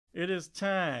It is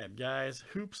time, guys.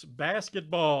 Hoops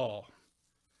basketball.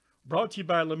 Brought to you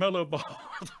by LaMelo Ball,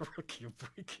 the rookie of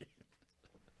breaking.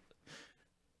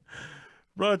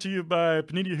 Brought to you by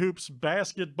Panini Hoops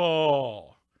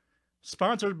basketball.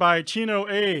 Sponsored by Chino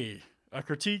A, a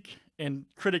critique and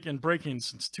critic in breaking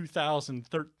since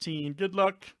 2013. Good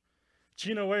luck,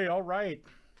 Chino A. All right.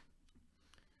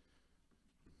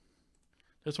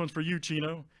 This one's for you,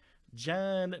 Chino.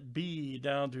 John B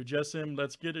down to Jessim.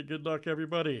 Let's get it. Good luck,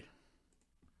 everybody.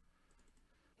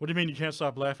 What do you mean you can't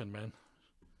stop laughing, man?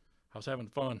 I was having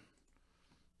fun.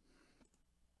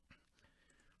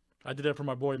 I did that for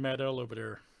my boy Matt L over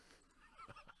there.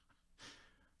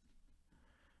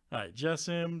 All right,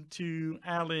 Jessim to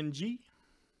Alan G.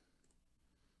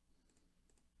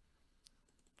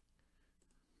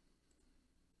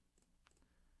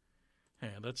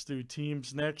 And let's do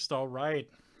teams next. All right.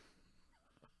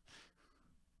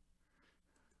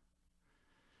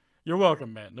 You're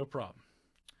welcome, Matt. No problem.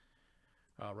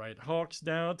 All right, Hawks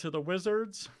down to the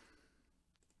Wizards.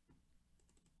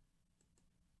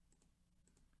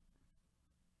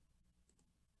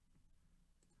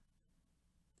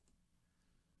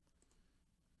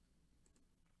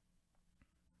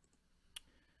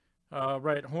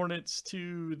 Right, Hornets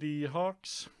to the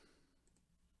Hawks.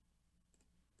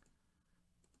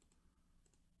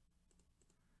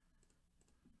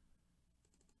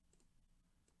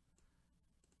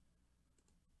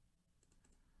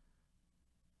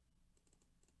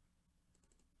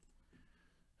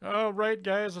 All right,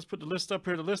 guys, let's put the list up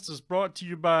here. The list is brought to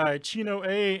you by Chino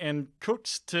A and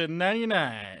Cooks to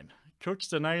 99. Cooks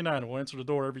to 99 will answer the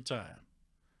door every time.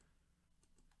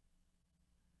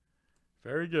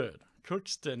 Very good.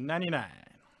 Cooks to 99.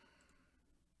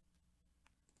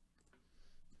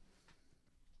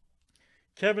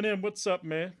 Kevin M, what's up,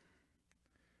 man?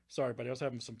 Sorry, buddy, I was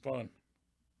having some fun.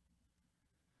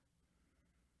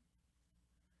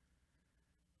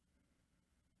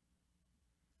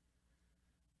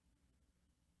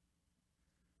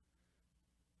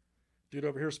 Dude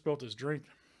over here spilt his drink.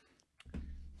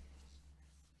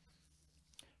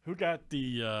 Who got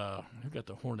the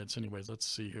Hornets anyways? Let's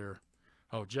see here.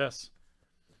 Oh, Jess.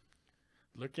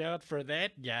 Look out for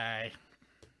that guy.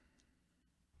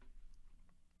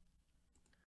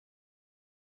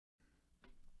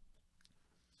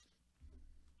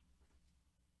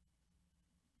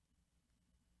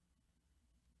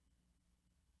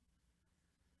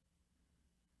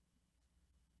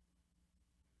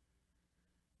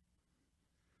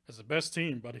 That's the best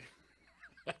team, buddy.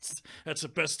 That's the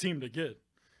best team to get.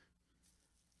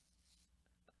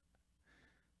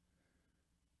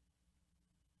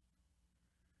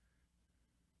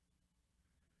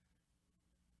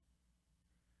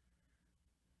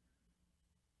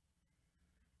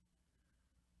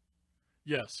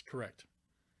 Yes, correct.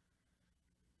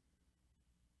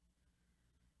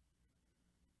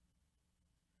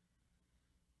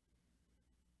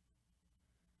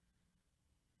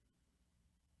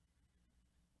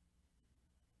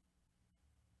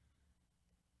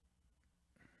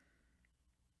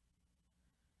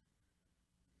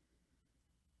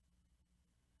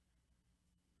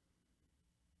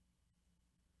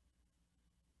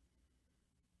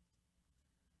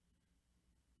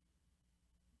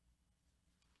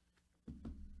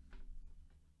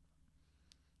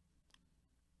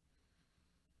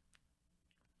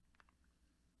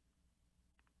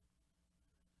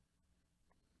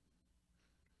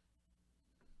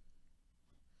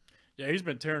 Yeah, he's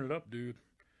been tearing it up, dude.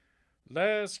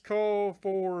 Last call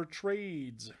for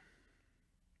trades.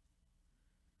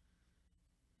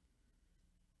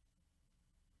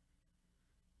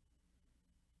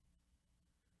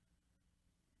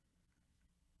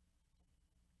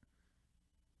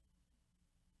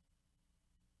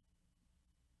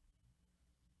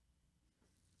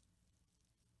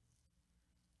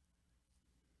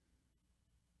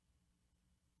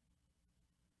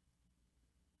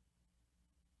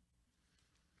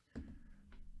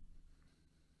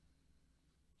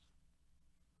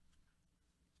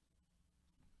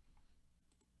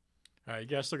 All right,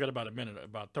 you guys still got about a minute,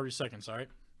 about 30 seconds, all right?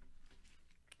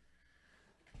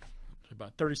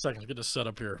 About 30 seconds. Get this set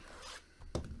up here.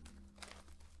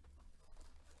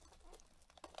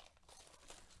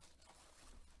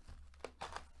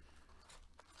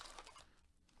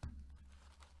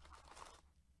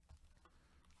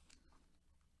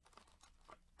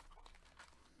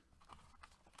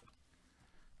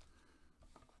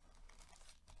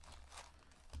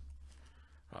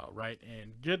 All right,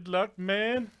 and good luck,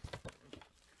 man.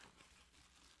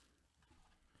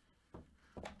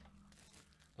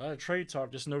 A lot of trade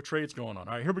talk, just no trades going on.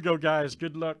 All right, here we go, guys.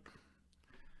 Good luck.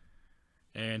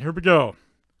 And here we go.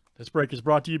 This break is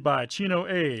brought to you by Chino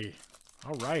A.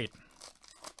 All right.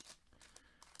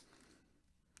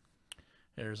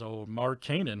 There's old Mark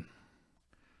Cannon.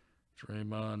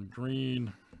 Draymond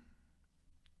Green.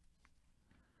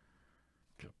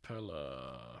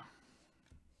 Capella.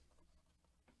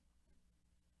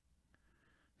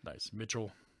 Nice.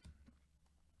 Mitchell.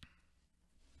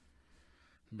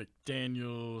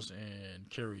 McDaniels and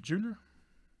Carey Jr.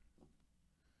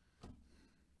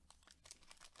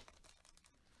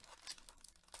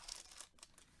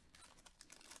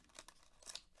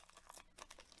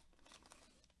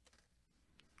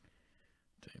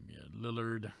 Damian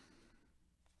Lillard.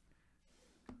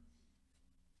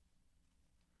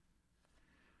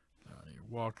 Lonnie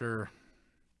Walker.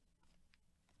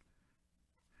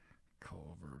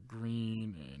 Culver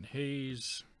Green and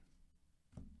Hayes.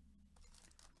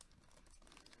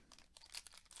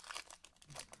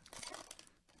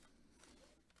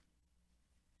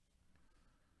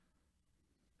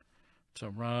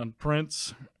 Ron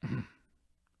Prince.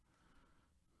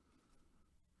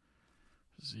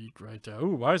 Zeke right there.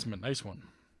 Ooh, Wiseman. Nice one.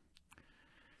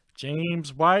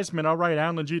 James Wiseman. All right,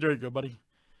 Alan G. There you go, buddy.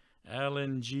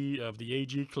 Alan G. of the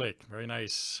AG Click. Very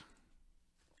nice.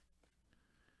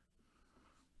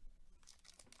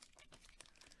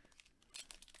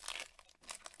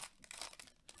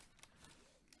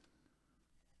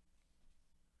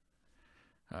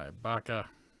 All right, Baca.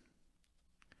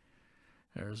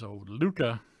 There's old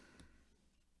Luca.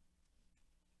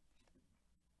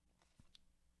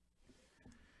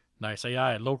 Nice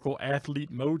AI. Local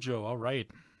athlete mojo. All right.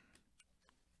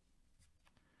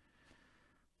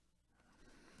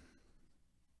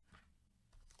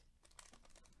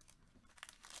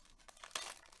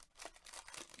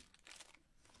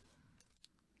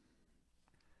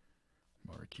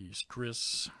 Marquise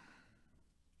Chris.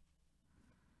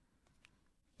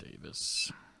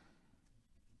 Davis.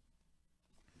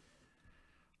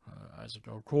 Isaac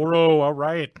Okoro. All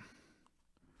right.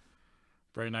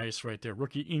 Very nice right there.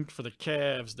 Rookie ink for the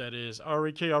Cavs. That is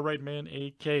RAK. All right, man.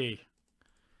 AK.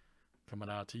 Coming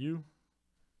out to you.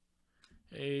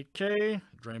 AK.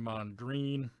 Draymond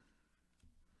Green.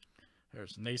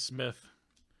 There's Naismith.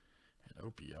 And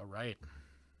Opie. All right.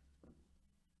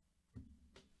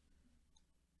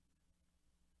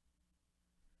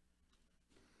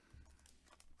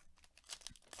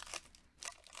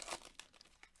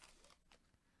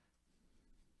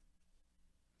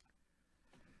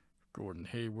 Gordon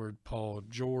Hayward, Paul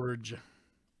George.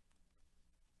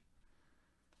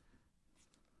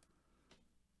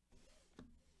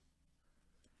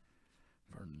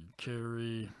 Vernon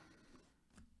Carey.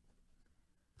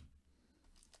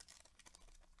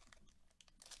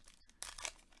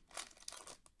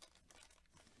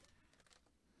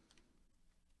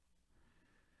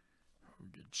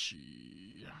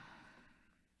 Ogechi.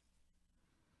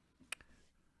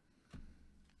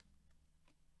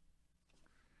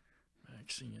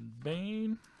 Maxine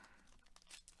Bain.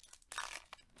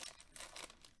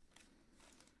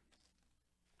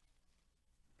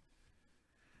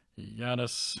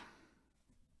 Giannis.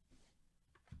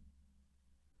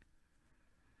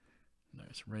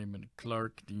 Nice. Raymond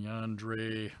Clark,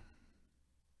 DeAndre.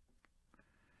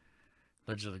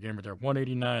 Legends of the Game right there.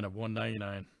 189 of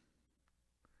 199.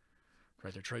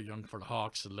 Right there. Trae Young for the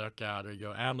Hawks. Look out. There you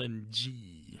go. Alan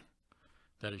G.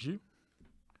 That is you.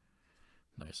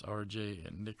 Nice. RJ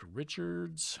and Nick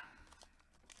Richards.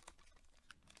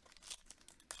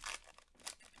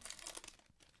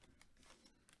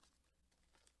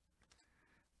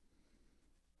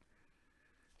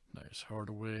 Nice.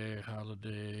 Hardaway,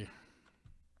 Holiday.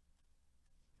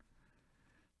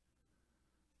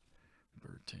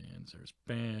 Bertans. There's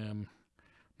Bam.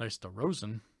 Nice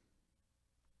DeRozan.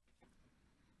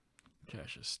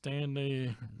 Cassius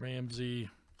Stanley. Ramsey.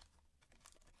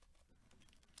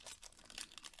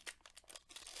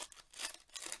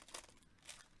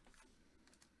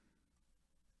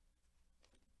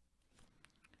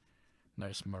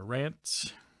 Nice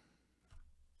Morant.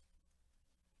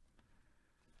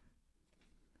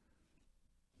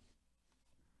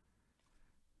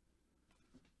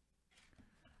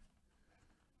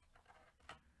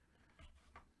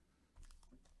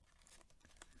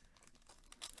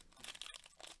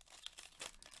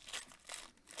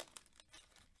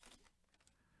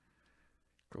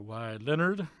 Kawhi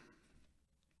Leonard.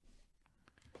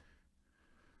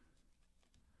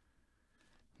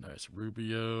 Nice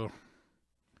Rubio.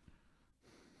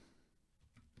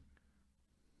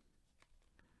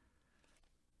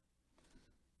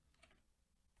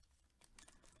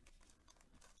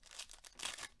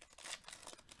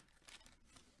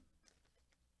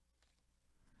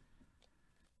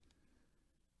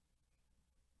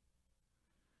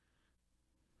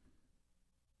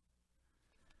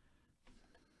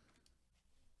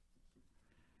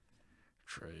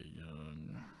 Trae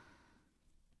Young.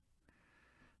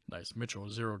 Nice Mitchell,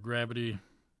 zero gravity.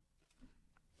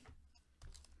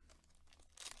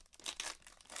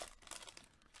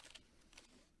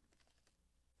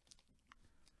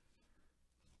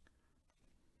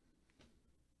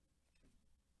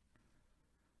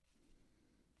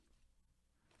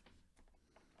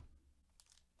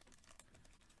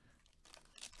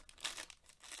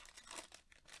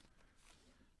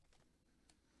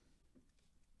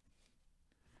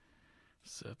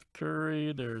 Seth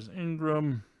Curry, there's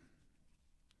Ingram.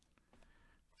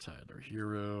 Tyler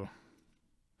Hero.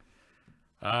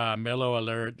 Mellow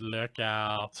alert, look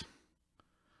out.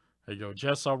 There you go,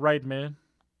 Jess, all right, man.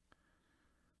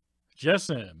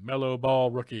 Jessen, mellow ball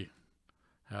rookie.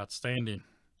 Outstanding.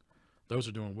 Those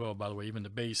are doing well, by the way, even the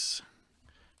base.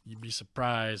 You'd be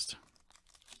surprised.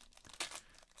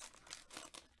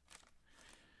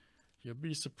 You'll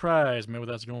be surprised, man, what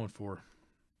that's going for.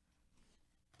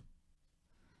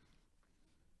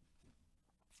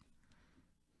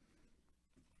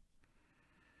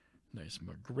 Nice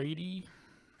McGrady.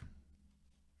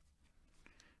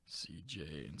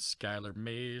 CJ and Skylar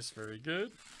Mays, very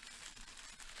good.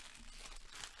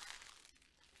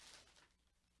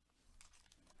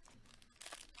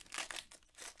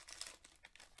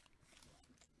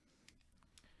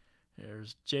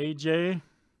 There's JJ.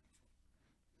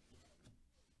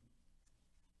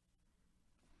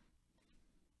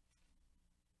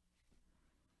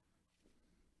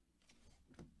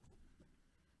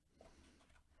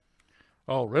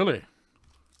 Oh, really?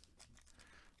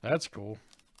 That's cool.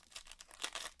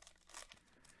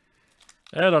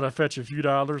 That ought to fetch a few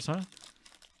dollars, huh?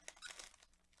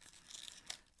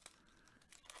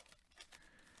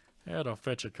 That'll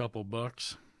fetch a couple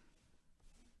bucks.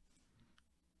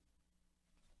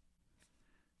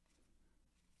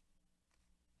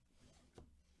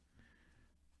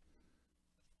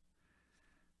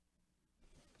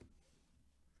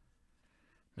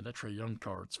 Man, that Trae Young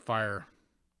card's fire.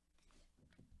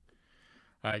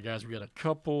 All right, guys, we got a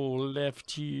couple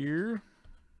left here.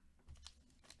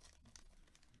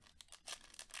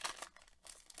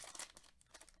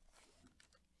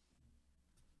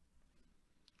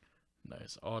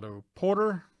 Nice Otto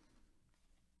Porter.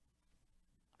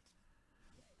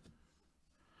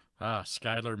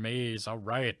 Skylar Mays. All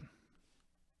right.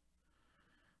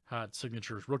 Hot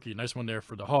signatures rookie. Nice one there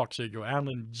for the Hawks. There you go,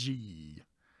 Alan G.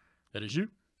 That is you.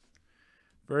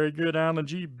 Very good, Alan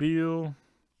G. Beal.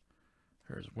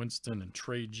 There's Winston and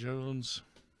Trey Jones.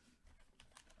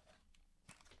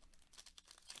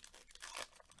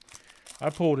 I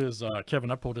pulled his,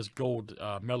 Kevin, I pulled his gold,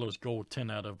 Melo's gold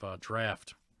 10 out of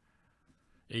draft.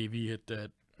 AV hit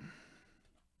that.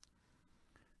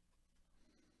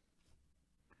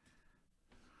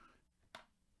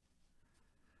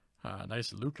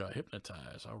 Nice Luka,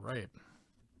 hypnotize. All right.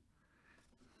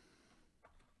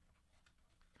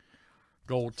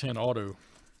 Gold 10 auto.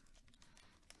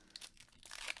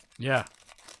 Yeah. I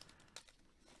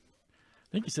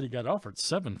think he said he got offered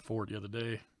 7 for it the other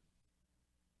day.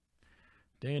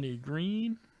 Danny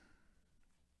Green.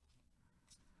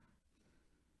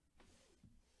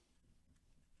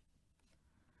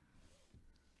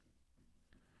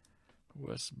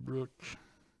 Westbrook.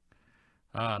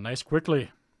 Nice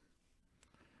quickly.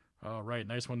 All right,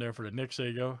 nice one there for the Knicks. There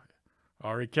you go.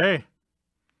 REK.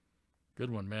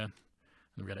 Good one, man.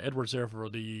 And we got Edwards there for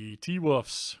the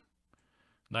T-Wolves.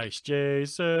 Nice,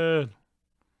 Jason.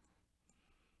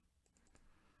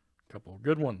 Couple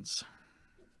good ones.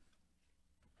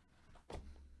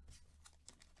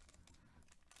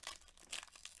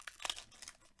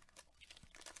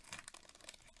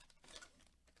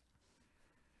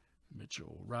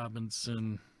 Mitchell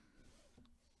Robinson.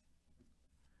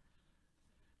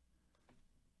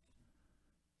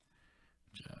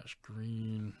 Josh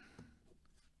Green.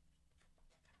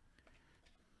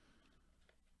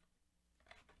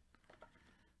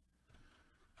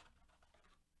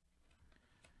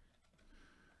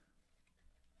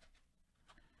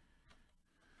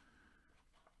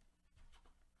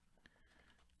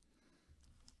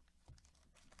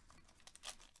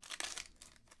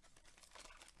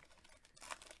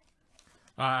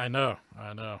 I know.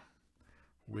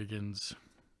 Wiggins.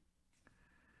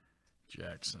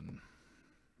 Jackson.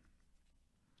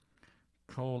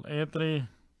 Cole Anthony.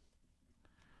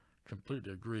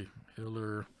 Completely agree.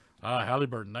 Hiller.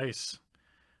 Halliburton. Nice.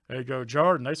 There you go,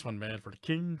 Jordan. Nice one, man, for the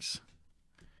Kings.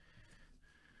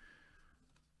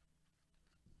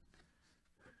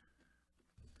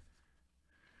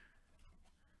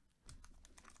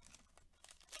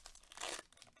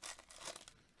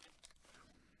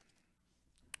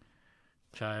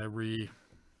 Kyrie.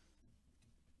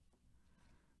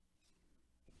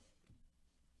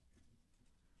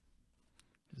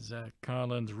 Zach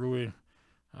Collins, Rui.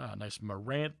 Nice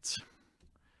Morant,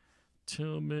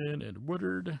 Tillman, and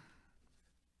Woodard.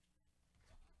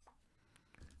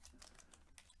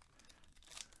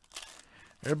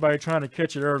 Everybody trying to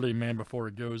catch it early, man, before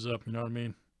it goes up. You know what I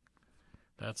mean?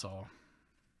 That's all.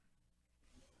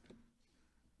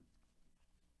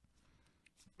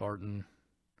 Barton,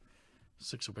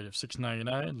 6 weight of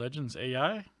 699. Legends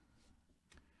AI.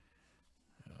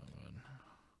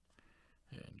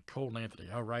 And Cole Anthony.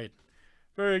 All right.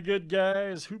 Very good,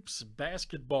 guys. Hoops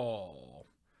Basketball.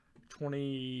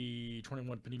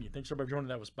 2021 Panini. Thanks, everybody, for joining.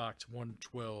 That was box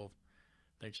 112.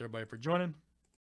 Thanks, everybody, for joining.